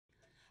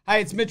Hi,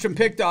 it's Mitch from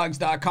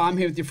Pickdawgz.com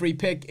here with your free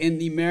pick in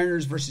the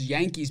Mariners versus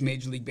Yankees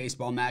Major League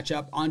Baseball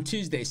matchup on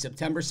Tuesday,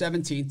 September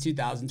 17,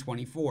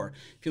 2024.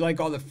 If you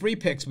like all the free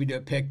picks we do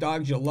at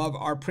Pickdawgz, you'll love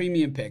our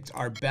premium picks,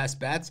 our best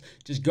bets.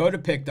 Just go to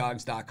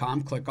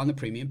Pickdawgz.com, click on the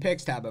premium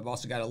picks tab. I've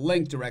also got a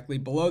link directly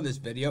below this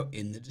video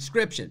in the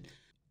description.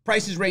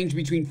 Prices range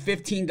between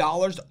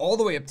 $15 all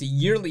the way up to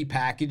yearly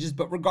packages,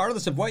 but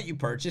regardless of what you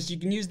purchase, you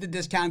can use the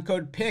discount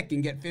code PICK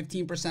and get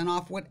 15%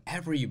 off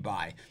whatever you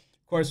buy.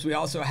 Of course, we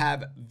also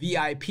have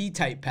VIP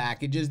type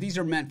packages. These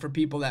are meant for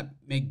people that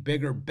make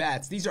bigger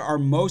bets. These are our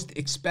most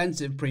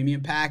expensive premium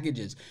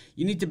packages.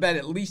 You need to bet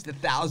at least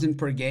 $1,000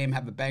 per game,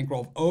 have a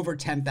bankroll of over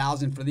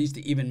 $10,000 for these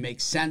to even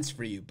make sense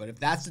for you. But if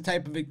that's the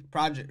type of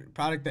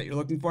product that you're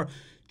looking for,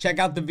 check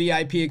out the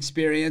VIP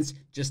experience.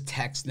 Just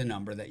text the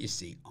number that you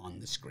see on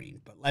the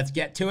screen. But let's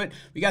get to it.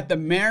 We got the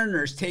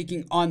Mariners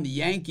taking on the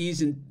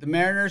Yankees, and the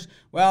Mariners,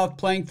 well,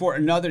 playing for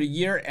another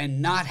year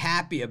and not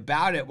happy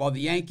about it, while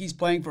the Yankees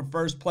playing for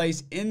first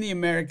place in the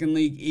American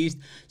League East,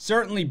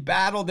 certainly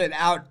battled it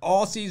out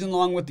all season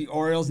long with the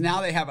Orioles. Now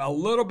they have a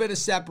little bit of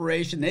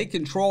separation. They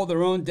control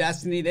their own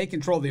destiny. They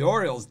control the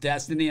Orioles'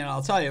 destiny, and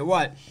I'll tell you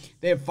what,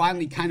 they have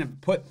finally kind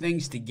of put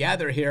things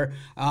together here.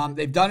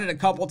 They've done it a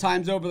couple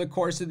times over the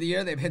course of the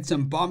year. They've hit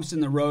some bumps in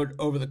the road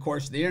over the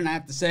course of the year, and I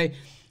have to say,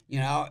 you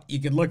know, you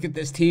could look at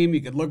this team,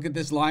 you could look at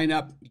this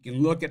lineup, you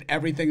can look at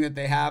everything that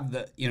they have,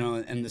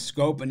 and the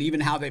scope, and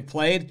even how they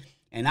played,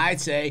 and I'd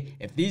say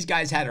if these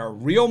guys had a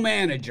real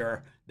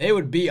manager, they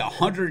would be a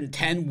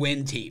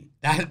 110-win team.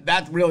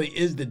 That really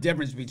is the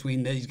difference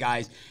between these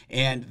guys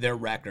and their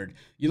record.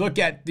 You look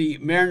at the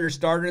Mariners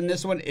starter in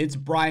this one, it's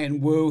Bryan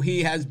Woo.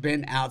 He has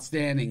been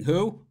outstanding.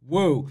 Who?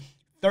 Woo.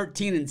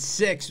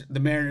 13-6 the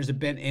Mariners have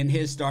been in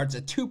his starts,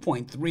 a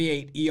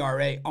 2.38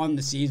 ERA on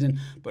the season,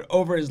 but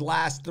over his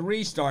last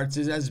 3 starts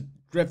it has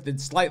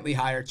drifted slightly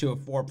higher to a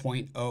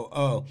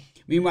 4.00.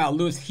 Meanwhile,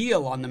 Louis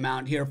Heel on the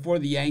mound here for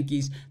the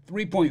Yankees,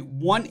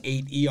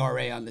 3.18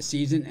 ERA on the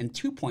season and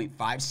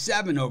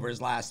 2.57 over his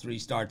last 3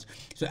 starts.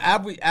 So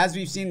as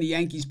we've seen the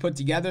Yankees put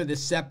together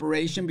this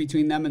separation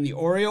between them and the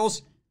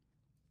Orioles,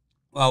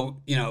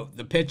 well, you know,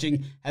 the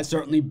pitching has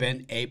certainly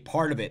been a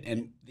part of it.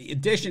 And the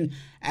addition,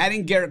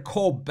 adding Gerrit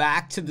Cole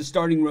back to the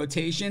starting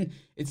rotation,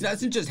 it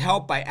doesn't just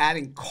help by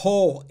adding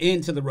Cole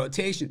into the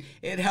rotation.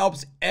 It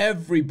helps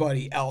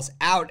everybody else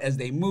out as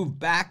they move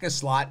back a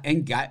slot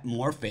and get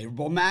more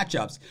favorable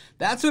matchups.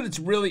 That's what it's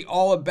really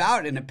all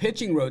about in a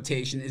pitching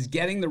rotation, is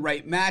getting the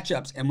right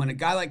matchups. And when a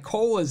guy like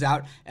Cole is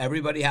out,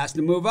 everybody has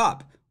to move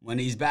up. When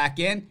he's back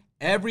in,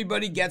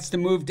 everybody gets to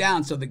move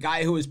down. So the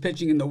guy who was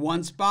pitching in the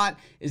 1 spot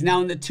is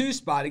now in the 2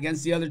 spot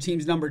against the other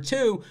team's number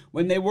 2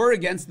 when they were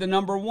against the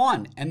number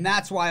 1. And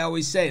that's why I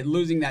always say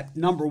losing that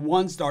number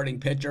 1 starting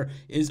pitcher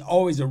is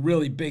always a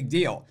really big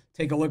deal.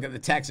 Take a look at the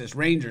Texas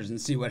Rangers and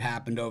see what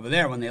happened over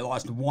there when they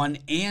lost 1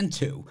 and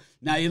 2.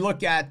 Now you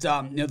look at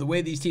the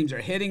way these teams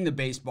are hitting the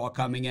baseball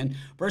coming in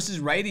versus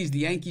righties. The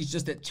Yankees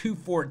just at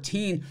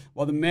 214,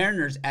 while the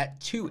Mariners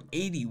at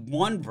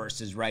 281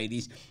 versus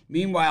righties.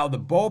 Meanwhile, the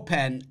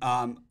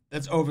bullpen,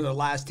 that's over the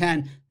last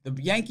 10.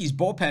 The Yankees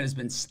bullpen has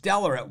been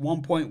stellar at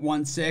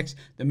 1.16.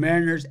 The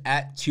Mariners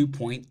at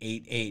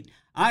 2.88.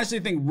 I honestly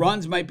think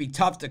runs might be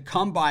tough to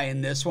come by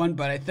in this one,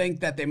 but I think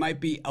that they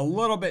might be a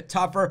little bit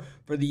tougher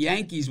for the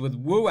Yankees with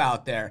Woo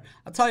out there.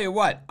 I'll tell you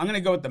what, I'm going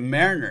to go with the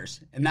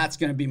Mariners, and that's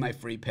going to be my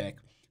free pick.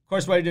 Of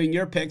course, while you're doing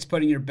your picks,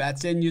 putting your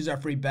bets in, use our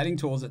free betting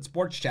tools at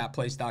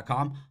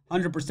sportschatplace.com.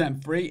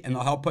 100% free, and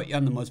they'll help put you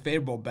on the most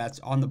favorable bets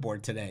on the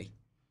board today.